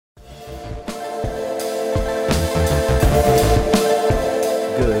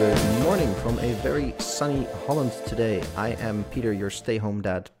very sunny Holland today. I am Peter, your Stay Home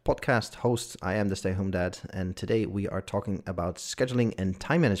Dad podcast host. I am the Stay Home Dad, and today we are talking about scheduling and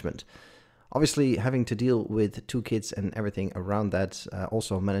time management. Obviously, having to deal with two kids and everything around that,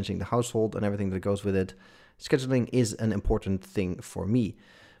 also managing the household and everything that goes with it, scheduling is an important thing for me.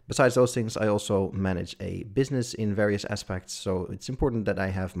 Besides those things, I also manage a business in various aspects, so it's important that I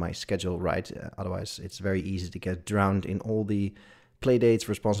have my schedule right. Otherwise, it's very easy to get drowned in all the play dates,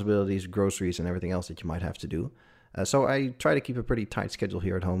 responsibilities, groceries, and everything else that you might have to do. So I try to keep a pretty tight schedule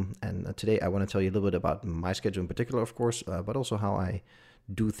here at home, and today I want to tell you a little bit about my schedule in particular, of course, but also how I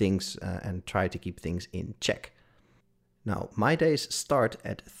do things and try to keep things in check. Now, my days start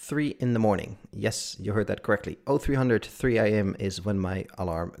at 3 in the morning. Yes, you heard that correctly. 0300 3 a.m. is when my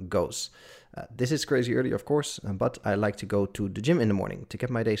alarm goes. This is crazy early, of course, but I like to go to the gym in the morning to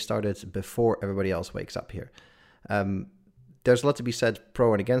get my day started before everybody else wakes up here. There's a lot to be said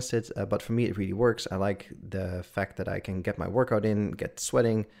pro and against it, but for me it really works. I like the fact that I can get my workout in, get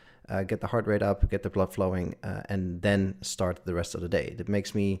sweating, get the heart rate up, get the blood flowing, and then start the rest of the day. It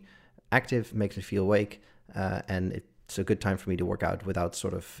makes me active, makes me feel awake, and it's a good time for me to work out without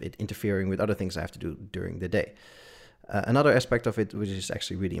sort of it interfering with other things I have to do during the day. Another aspect of it, which is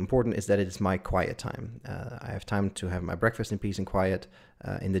actually really important, is that it is my quiet time. I have time to have my breakfast in peace and quiet.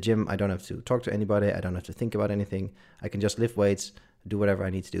 In the gym, I don't have to talk to anybody. I don't have to think about anything. I can just lift weights, do whatever I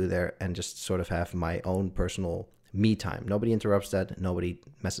need to do there, and just sort of have my own personal me time. Nobody interrupts that. Nobody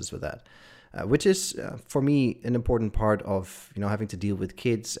messes with that. Which is, for me, an important part of having to deal with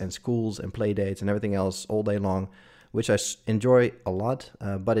kids and schools and play dates and everything else all day long, which I enjoy a lot,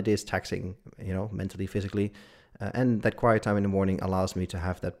 but it is taxing, mentally, physically. And that quiet time in the morning allows me to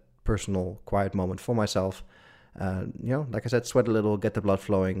have that personal quiet moment for myself. Like I said, sweat a little, get the blood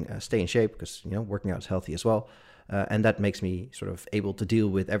flowing, stay in shape because, working out is healthy as well. And that makes me sort of able to deal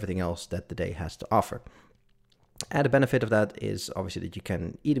with everything else that the day has to offer. And the benefit of that is obviously that you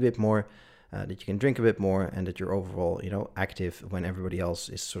can eat a bit more, that you can drink a bit more, and that you're overall, active when everybody else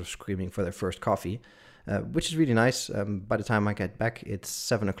is sort of screaming for their first coffee. Which is really nice. By the time I get back, it's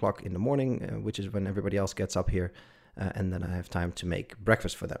 7 o'clock in the morning, which is when everybody else gets up here. And then I have time to make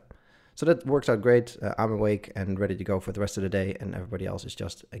breakfast for them. So that works out great. I'm awake and ready to go for the rest of the day. And everybody else is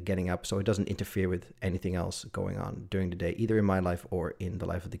just getting up. So it doesn't interfere with anything else going on during the day, either in my life or in the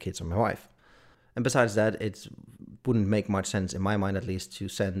life of the kids or my wife. And besides that, it wouldn't make much sense, in my mind at least, to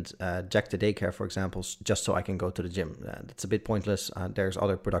send Jack to daycare, for example, just so I can go to the gym. That's a bit pointless. There's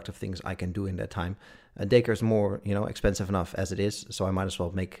other productive things I can do in that time. Daycare is more, expensive enough as it is, so I might as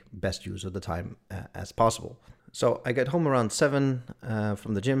well make best use of the time as possible. So I get home around 7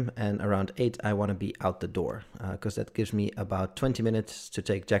 from the gym, and around 8 I want to be out the door, because that gives me about 20 minutes to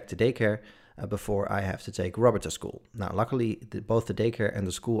take Jack to daycare before I have to take Robert to school. Now, luckily, both the daycare and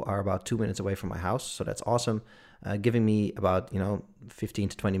the school are about 2 minutes away from my house, so that's awesome, giving me about 15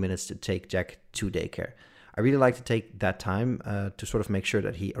 to 20 minutes to take Jack to daycare. I really like to take that time to sort of make sure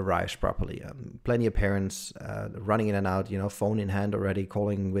that he arrives properly. Plenty of parents running in and out, phone in hand already,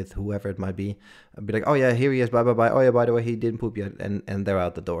 calling with whoever it might be. I'd be like, oh yeah, here he is, bye. Oh yeah, by the way, he didn't poop yet, and they're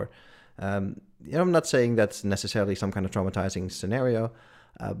out the door. I'm not saying that's necessarily some kind of traumatizing scenario,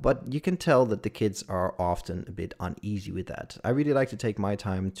 but you can tell that the kids are often a bit uneasy with that. I really like to take my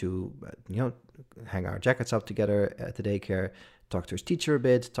time to, hang our jackets up together at the daycare, talk to his teacher a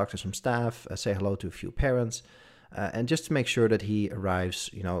bit, talk to some staff, say hello to a few parents, and just to make sure that he arrives,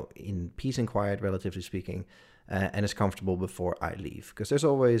 in peace and quiet, relatively speaking, and is comfortable before I leave. Because there's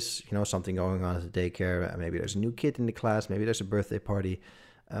always, something going on at the daycare. Maybe there's a new kid in the class, maybe there's a birthday party,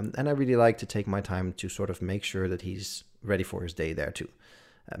 and I really like to take my time to sort of make sure that he's ready for his day there too.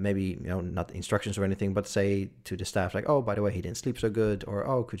 Maybe, not instructions or anything, but say to the staff like, oh, by the way, he didn't sleep so good, or,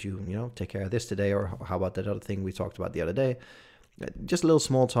 oh, could you, take care of this today, or how about that other thing we talked about the other day? Just a little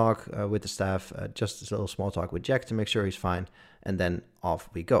small talk with the staff, just a little small talk with Jack to make sure he's fine, and then off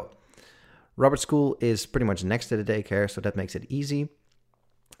we go. Robert's school is pretty much next to the daycare, so that makes it easy.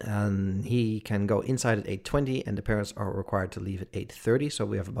 He can go inside at 8:20, and the parents are required to leave at 8:30, so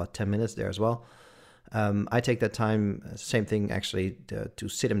we have about 10 minutes there as well. I take that time, same thing actually, to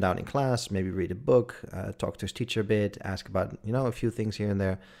sit him down in class, maybe read a book, talk to his teacher a bit, ask about, a few things here and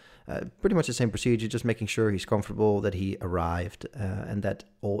there. Pretty much the same procedure, just making sure he's comfortable, that he arrived, and that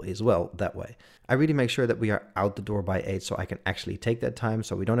all is well that way. I really make sure that we are out the door by 8 so I can actually take that time,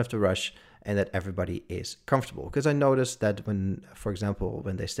 so we don't have to rush, and that everybody is comfortable. Because I noticed that when, for example,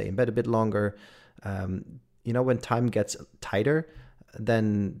 when they stay in bed a bit longer, when time gets tighter,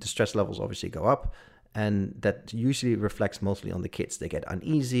 then the stress levels obviously go up. And that usually reflects mostly on the kids. They get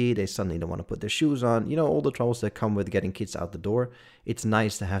uneasy, they suddenly don't want to put their shoes on, all the troubles that come with getting kids out the door. It's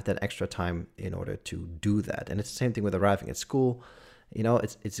nice to have that extra time in order to do that. And it's the same thing with arriving at school.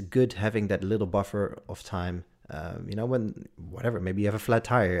 It's good having that little buffer of time. When whatever, maybe you have a flat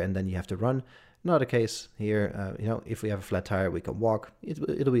tire and then you have to run. Not the case here. If we have a flat tire, we can walk.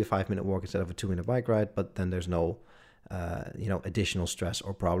 It'll be a 5-minute walk instead of a 2-minute bike ride, but then there's no additional stress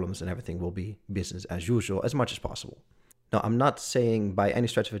or problems, and everything will be business as usual as much as possible. Now, I'm not saying by any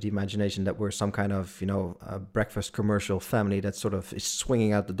stretch of the imagination that we're some kind of, breakfast commercial family that sort of is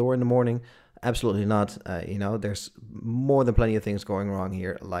swinging out the door in the morning. Absolutely not. There's more than plenty of things going wrong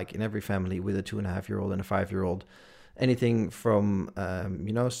here, like in every family with a 2.5-year-old and a 5-year-old. Anything from,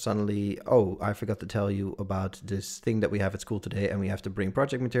 suddenly, oh, I forgot to tell you about this thing that we have at school today and we have to bring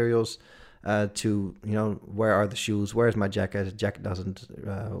project materials, to, where are the shoes? Where's my jacket? Jack doesn't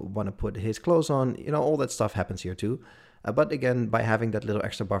want to put his clothes on. All that stuff happens here too. But again, by having that little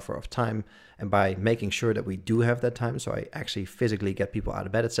extra buffer of time and by making sure that we do have that time, so I actually physically get people out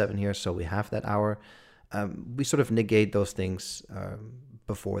of bed at 7 here, so we have that hour, we sort of negate those things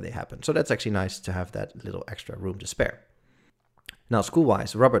before they happen. So that's actually nice to have that little extra room to spare. Now,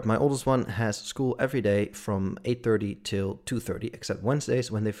 school-wise, Robert, my oldest one, has school every day from 8:30 till 2:30, except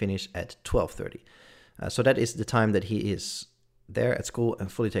Wednesdays when they finish at 12:30. So that is the time that he is there at school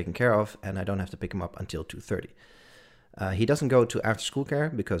and fully taken care of, and I don't have to pick him up until 2:30. He doesn't go to after-school care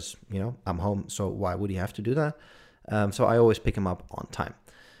because, I'm home, so why would he have to do that? So I always pick him up on time.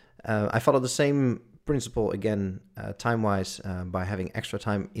 I follow the same principle again, time-wise, by having extra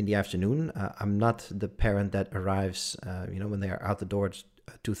time in the afternoon. I'm not the parent that arrives, when they are out the door at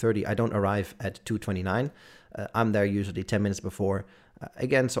 2:30. I don't arrive at 2:29. I'm there usually 10 minutes before.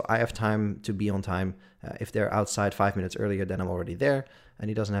 Again, so I have time to be on time. If they're outside 5 minutes earlier, then I'm already there. And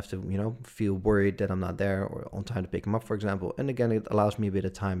he doesn't have to, feel worried that I'm not there or on time to pick him up, for example. And again, it allows me a bit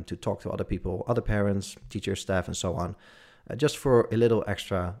of time to talk to other people, other parents, teachers, staff, and so on, just for a little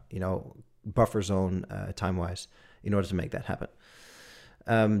extra, buffer zone time-wise in order to make that happen.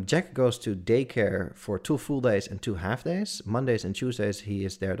 Jack goes to daycare for 2 full days and 2 half days. Mondays and Tuesdays, he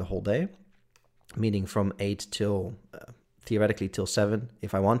is there the whole day, meaning from 8 till, theoretically, till 7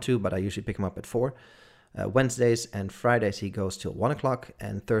 if I want to, but I usually pick him up at 4. Wednesdays and Fridays, he goes till 1 o'clock,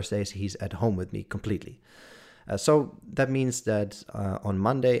 and Thursdays, he's at home with me completely. So that means that on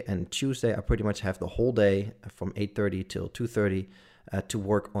Monday and Tuesday, I pretty much have the whole day from 8:30 till 2:30 to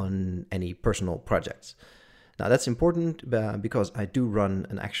work on any personal projects. Now, that's important because I do run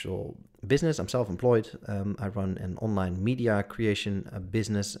an actual business. I'm self-employed. I run an online media creation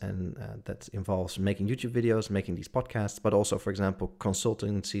business, and that involves making YouTube videos, making these podcasts, but also, for example,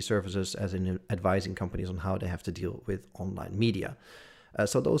 consultancy services, as in advising companies on how they have to deal with online media.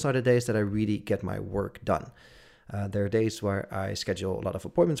 So those are the days that I really get my work done. There are days where I schedule a lot of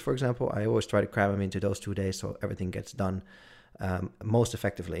appointments, for example. I always try to cram them into those 2 days so everything gets done most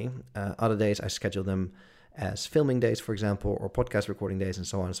effectively. Other days I schedule them as filming days, for example, or podcast recording days and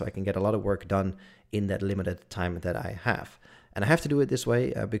so on, so I can get a lot of work done in that limited time that I have. And I have to do it this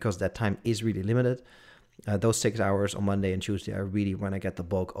way because that time is really limited. Those 6 hours on Monday and Tuesday are really when I get the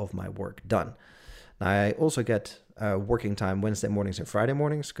bulk of my work done. Now, I also get working time Wednesday mornings and Friday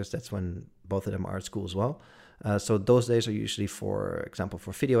mornings because that's when both of them are at school as well. So those days are usually, for example,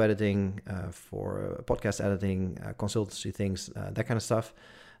 for video editing, for podcast editing, consultancy things, that kind of stuff.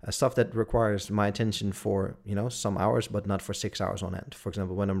 Stuff that requires my attention for, some hours, but not for 6 hours on end. For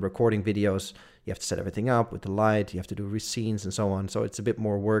example, when I'm recording videos, you have to set everything up with the light, you have to do scenes and so on. So it's a bit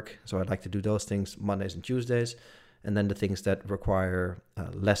more work. So I'd like to do those things Mondays and Tuesdays. And then the things that require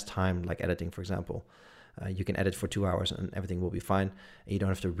less time, like editing, for example. You can edit for 2 hours and everything will be fine. And you don't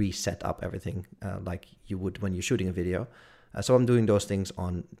have to reset up everything like you would when you're shooting a video. So I'm doing those things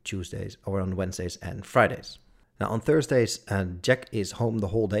on Tuesdays or on Wednesdays and Fridays. Now, on Thursdays, Jack is home the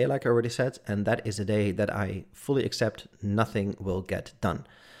whole day, like I already said, and that is a day that I fully accept nothing will get done.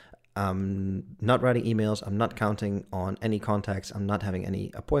 I'm not writing emails. I'm not counting on any contacts. I'm not having any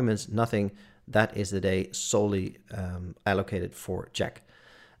appointments, nothing. That is the day solely allocated for Jack.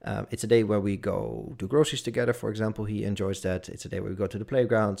 It's a day where we go do groceries together, for example. He enjoys that. It's a day where we go to the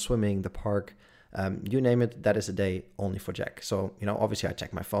playground, swimming, the park. You name it, that is a day only for Jack. So, obviously I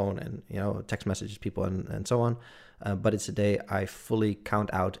check my phone and, text messages people and so on. But it's a day I fully count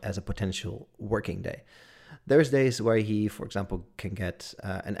out as a potential working day. There's days where he, for example, can get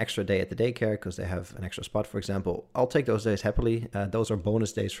an extra day at the daycare because they have an extra spot, for example. I'll take those days happily. Those are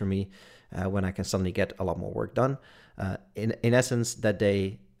bonus days for me when I can suddenly get a lot more work done. In essence, that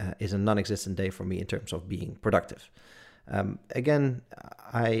day is a non-existent day for me in terms of being productive. Again,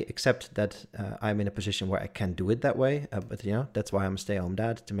 I accept that I'm in a position where I can do it that way, but that's why I'm a stay-at-home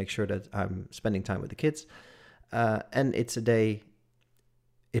dad, to make sure that I'm spending time with the kids. And it's a day,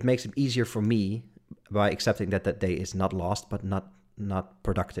 it makes it easier for me by accepting that that day is not lost, but not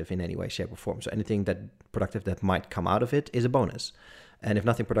productive in any way, shape, or form. So anything that productive that might come out of it is a bonus. And if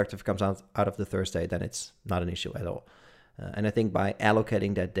nothing productive comes out of the Thursday, then it's not an issue at all. And I think by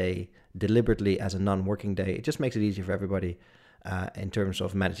allocating that day deliberately as a non-working day, it just makes it easier for everybody in terms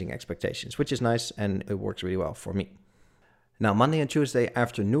of managing expectations, which is nice, and it works really well for me. Now, Monday and Tuesday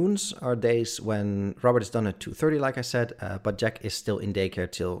afternoons are days when Robert is done at 2:30, like I said, but Jack is still in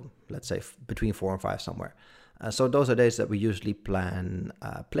daycare till, let's say, between 4 and 5 somewhere. So those are days that we usually plan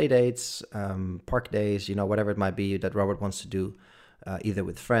play dates, park days, whatever it might be that Robert wants to do, either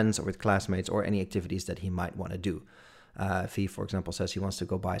with friends or with classmates, or any activities that he might want to do. If he, for example, says he wants to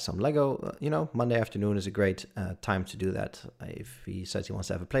go buy some Lego, Monday afternoon is a great time to do that. If he says he wants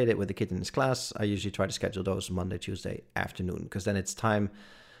to have a play date with a kid in his class, I usually try to schedule those Monday, Tuesday afternoon, because then it's time,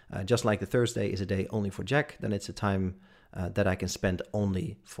 just like the Thursday is a day only for Jack, then it's a time that I can spend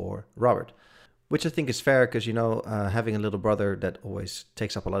only for Robert. Which I think is fair, because, having a little brother that always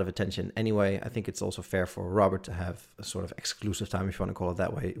takes up a lot of attention anyway, I think it's also fair for Robert to have a sort of exclusive time, if you want to call it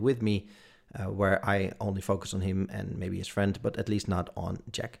that way, with me, where I only focus on him and maybe his friend, but at least not on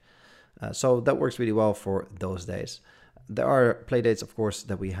Jack. So that works really well for those days. There are play dates, of course,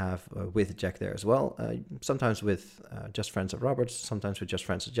 that we have with Jack there as well. Sometimes with just friends of Robert's, sometimes with just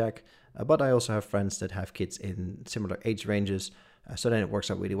friends of Jack. But I also have friends that have kids in similar age ranges. So then it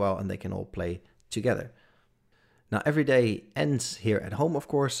works out really well, and they can all play together. Now, every day ends here at home, of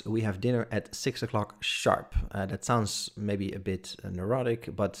course. We have dinner at 6 o'clock sharp. That sounds maybe a bit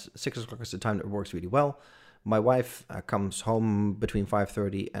neurotic, but 6 o'clock is the time that works really well. My wife comes home between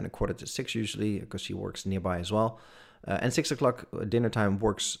 5:30 and 5:45 usually, because she works nearby as well. And 6 o'clock dinner time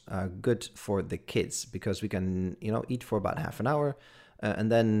works good for the kids, because we can, eat for about half an hour.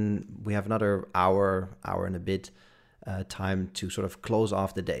 And then we have another hour and a bit time to sort of close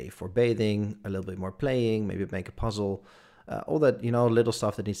off the day for bathing, a little bit more playing, maybe make a puzzle, all that, little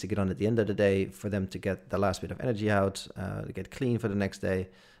stuff that needs to get on at the end of the day for them to get the last bit of energy out, to get clean for the next day,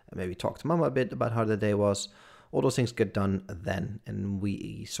 maybe talk to mama a bit about how the day was. All those things get done then, and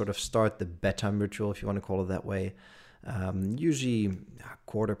we sort of start the bedtime ritual, if you want to call it that way, usually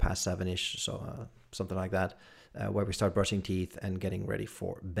 7:15-ish, so something like that, where we start brushing teeth and getting ready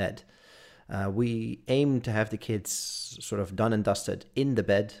for bed. We aim to have the kids sort of done and dusted in the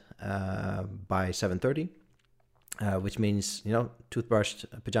bed by 7:30, which means, toothbrushed,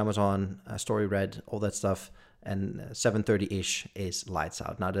 pajamas on, story read, all that stuff. And 7:30-ish is lights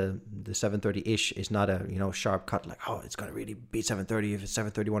out. Now, the 7:30-ish is not a, sharp cut, like, oh, it's going to really be 7:30 if it's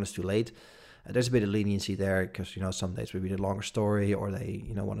 7:31 is too late. There's a bit of leniency there, because, some days we read a longer story, or they,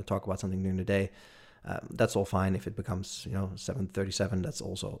 want to talk about something during the day. That's all fine. If it becomes, 7:37, that's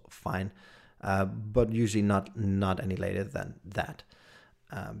also fine. But usually not any later than that.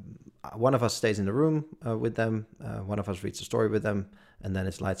 One of us stays in the room with them. One of us reads a story with them, and then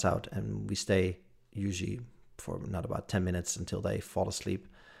it's lights out, and we stay usually for not about 10 minutes until they fall asleep,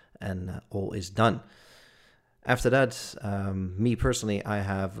 and all is done. After that, me personally, I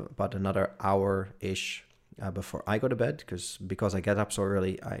have about another hour-ish before I go to bed, because I get up so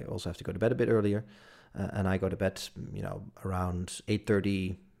early, I also have to go to bed a bit earlier, and I go to bed, around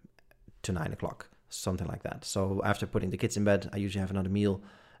 8:30 to 9 o'clock, something like that. So after putting the kids in bed, I usually have another meal,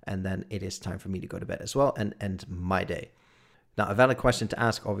 and then it is time for me to go to bed as well and end my day. Now, a valid question to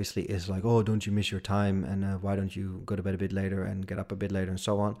ask, obviously, is like, oh, don't you miss your time? And why don't you go to bed a bit later and get up a bit later and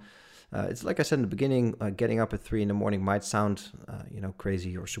so on? It's like I said in the beginning, getting up at 3 in the morning might sound,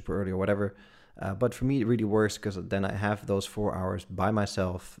 crazy or super early or whatever. But for me, it really works, because then I have those 4 hours by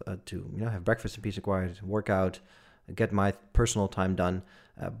myself to, have breakfast in peace and quiet, work out, get my personal time done.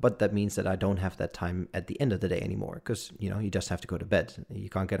 But that means that I don't have that time at the end of the day anymore, because, you just have to go to bed. You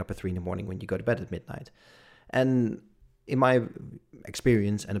can't get up at 3 in the morning when you go to bed at midnight. And in my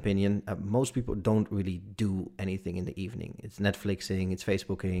experience and opinion, most people don't really do anything in the evening. It's Netflixing, it's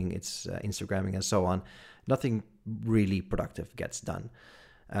Facebooking, it's Instagramming, and so on. Nothing really productive gets done.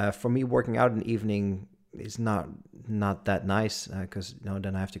 For me, working out in the evening is not that nice, because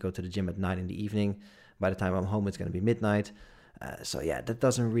then I have to go to the gym at 9 in the evening. By the time I'm home, it's going to be midnight. So yeah, that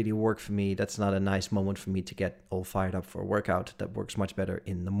doesn't really work for me. That's not a nice moment for me to get all fired up for a workout. That works much better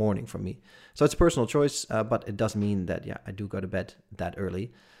in the morning for me. So it's a personal choice, but it does mean that, I do go to bed that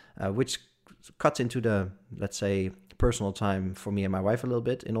early, which cuts into the, let's say, personal time for me and my wife a little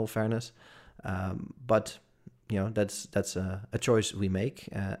bit, in all fairness. But, that's a choice we make.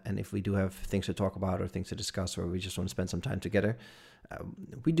 And if we do have things to talk about or things to discuss, or we just want to spend some time together,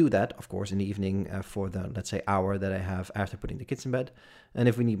 we do that, of course, in the evening for the, let's say, hour that I have after putting the kids in bed. And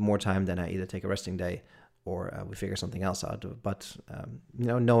if we need more time, then I either take a resting day or we figure something else out. But,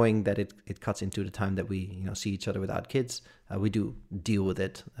 knowing that it cuts into the time that we, see each other without kids, we do deal with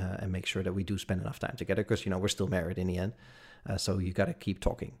it and make sure that we do spend enough time together because, we're still married in the end. So you got to keep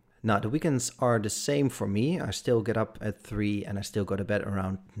talking. Now, the weekends are the same for me. I still get up at 3 and I still go to bed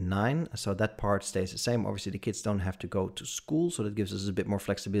around 9. So that part stays the same. Obviously, the kids don't have to go to school. So that gives us a bit more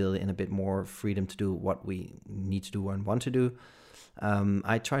flexibility and a bit more freedom to do what we need to do and want to do.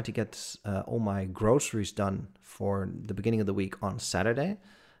 I try to get all my groceries done for the beginning of the week on Saturday.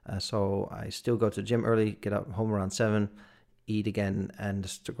 So I still go to the gym early, get up home around 7, eat again. And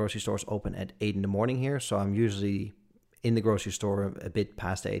the grocery store's open at 8 in the morning here. So I'm usually in the grocery store a bit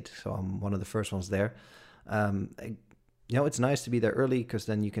past 8, so I'm one of the first ones there. It's nice to be there early because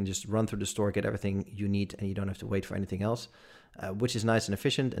then you can just run through the store, get everything you need, and you don't have to wait for anything else, which is nice and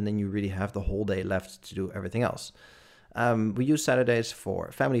efficient, and then you really have the whole day left to do everything else. We use Saturdays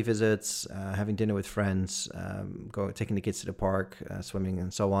for family visits, having dinner with friends, taking the kids to the park, swimming,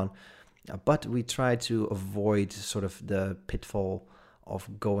 and so on. But we try to avoid sort of the pitfall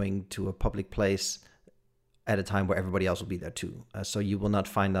of going to a public place at a time where everybody else will be there too. So you will not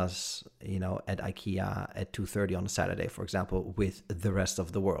find us, at IKEA at 2:30 on a Saturday, for example, with the rest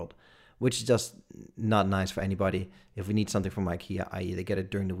of the world, which is just not nice for anybody. If we need something from IKEA, I either get it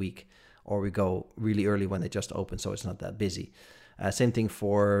during the week or we go really early when they just open, so it's not that busy. Same thing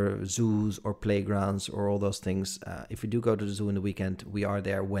for zoos or playgrounds or all those things. If we do go to the zoo in the weekend, we are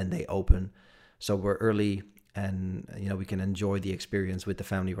there when they open. So we're early and, we can enjoy the experience with the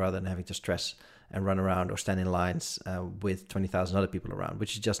family rather than having to stress and run around or stand in lines with 20,000 other people around,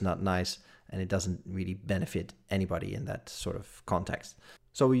 which is just not nice, and it doesn't really benefit anybody in that sort of context.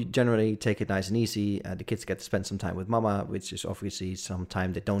 So we generally take it nice and easy. The kids get to spend some time with mama, which is obviously some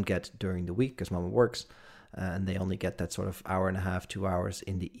time they don't get during the week because mama works, and they only get that sort of hour and a half, 2 hours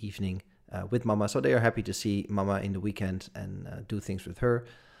in the evening with mama. So they are happy to see mama in the weekend and do things with her.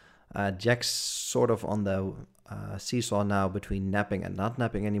 Jack's sort of on the seesaw now between napping and not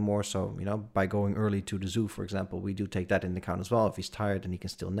napping anymore. So, by going early to the zoo, for example, we do take that into account as well. If he's tired, then he can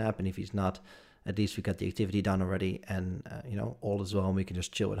still nap. And if he's not, at least we got the activity done already and, all is well and we can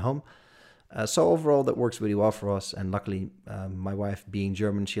just chill at home. So overall, that works really well for us. And luckily, my wife being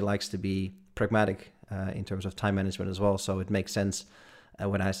German, she likes to be pragmatic in terms of time management as well. So it makes sense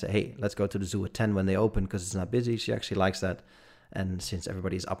when I say, hey, let's go to the zoo at 10 when they open because it's not busy. She actually likes that. And since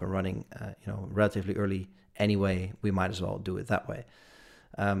everybody's up and running, relatively early anyway, we might as well do it that way.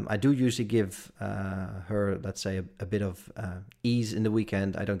 I do usually give her, let's say, a bit of ease in the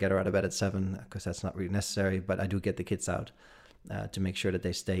weekend. I don't get her out of bed at 7 because that's not really necessary, but I do get the kids out to make sure that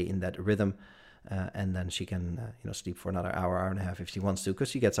they stay in that rhythm. And then she can, sleep for another hour and a half if she wants to, because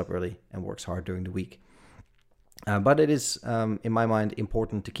she gets up early and works hard during the week. But it is, in my mind,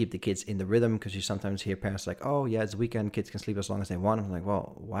 important to keep the kids in the rhythm because you sometimes hear parents like, oh, yeah, it's a weekend, kids can sleep as long as they want. I'm like,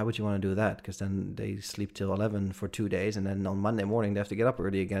 well, why would you want to do that? Because then they sleep till 11 for 2 days and then on Monday morning they have to get up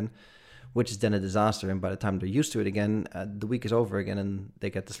early again, which is then a disaster. And by the time they're used to it again, the week is over again and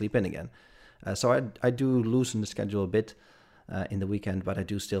they get to sleep in again. So I do loosen the schedule a bit in the weekend, but I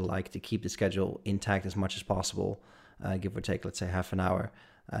do still like to keep the schedule intact as much as possible, give or take, let's say, half an hour,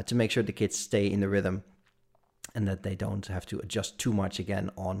 to make sure the kids stay in the rhythm and that they don't have to adjust too much again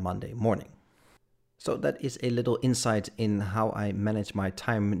on Monday morning. So that is a little insight in how I manage my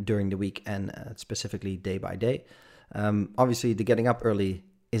time during the week and specifically day by day. Obviously, the getting up early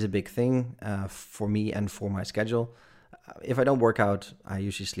is a big thing for me and for my schedule. If I don't work out, I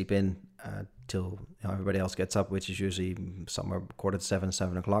usually sleep in till everybody else gets up, which is usually somewhere 6:45,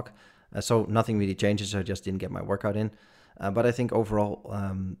 7 o'clock. So nothing really changes. I just didn't get my workout in. But I think overall,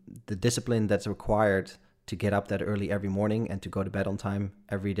 the discipline that's required to get up that early every morning and to go to bed on time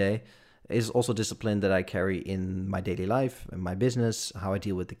every day is also discipline that I carry in my daily life, in my business, how I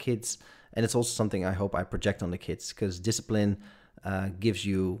deal with the kids. And it's also something I hope I project on the kids, because discipline gives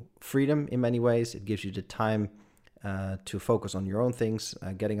you freedom in many ways. It gives you the time to focus on your own things.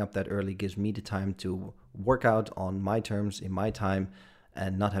 Getting up that early gives me the time to work out on my terms, in my time,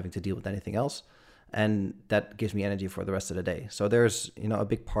 and not having to deal with anything else. And that gives me energy for the rest of the day. So there's, a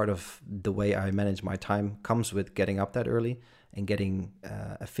big part of the way I manage my time comes with getting up that early and getting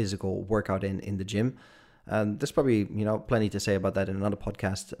a physical workout in the gym. There's probably, plenty to say about that in another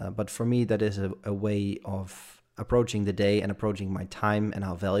podcast. But for me, that is a way of approaching the day and approaching my time and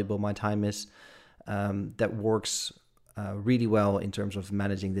how valuable my time is. That works really well in terms of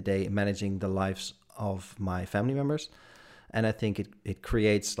managing the day, managing the lives of my family members. And I think it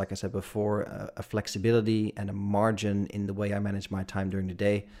creates, like I said before, a flexibility and a margin in the way I manage my time during the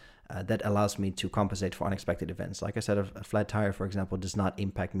day that allows me to compensate for unexpected events. Like I said, a flat tire, for example, does not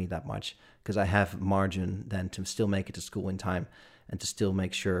impact me that much because I have margin then to still make it to school in time and to still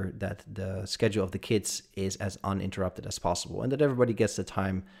make sure that the schedule of the kids is as uninterrupted as possible and that everybody gets the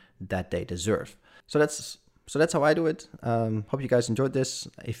time that they deserve. So that's how I do it. Hope you guys enjoyed this.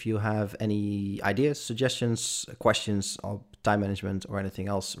 If you have any ideas, suggestions, questions of time management or anything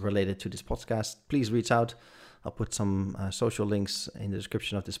else related to this podcast, please reach out. I'll put some social links in the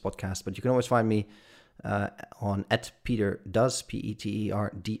description of this podcast, but you can always find me on @PeterDoes,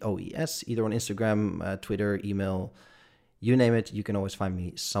 PeterDoes, either on Instagram, Twitter, email, you name it. You can always find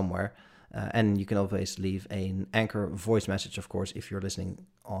me somewhere. And you can always leave an Anchor voice message, of course, if you're listening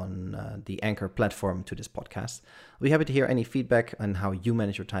on the Anchor platform to this podcast. I'll be happy to hear any feedback on how you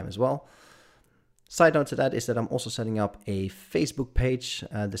manage your time as well. Side note to that is that I'm also setting up a Facebook page,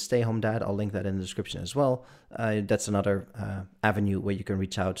 the Stay Home Dad. I'll link that in the description as well. That's another avenue where you can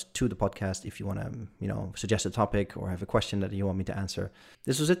reach out to the podcast if you want to, suggest a topic or have a question that you want me to answer.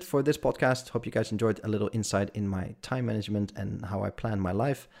 This was it for this podcast. Hope you guys enjoyed a little insight in my time management and how I plan my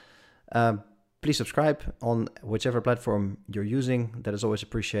life. Please subscribe on whichever platform you're using. That is always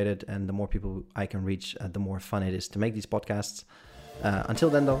appreciated. And the more people I can reach, the more fun it is to make these podcasts. Until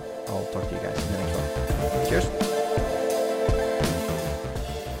then, though, I'll talk to you guys in the next one. Cheers.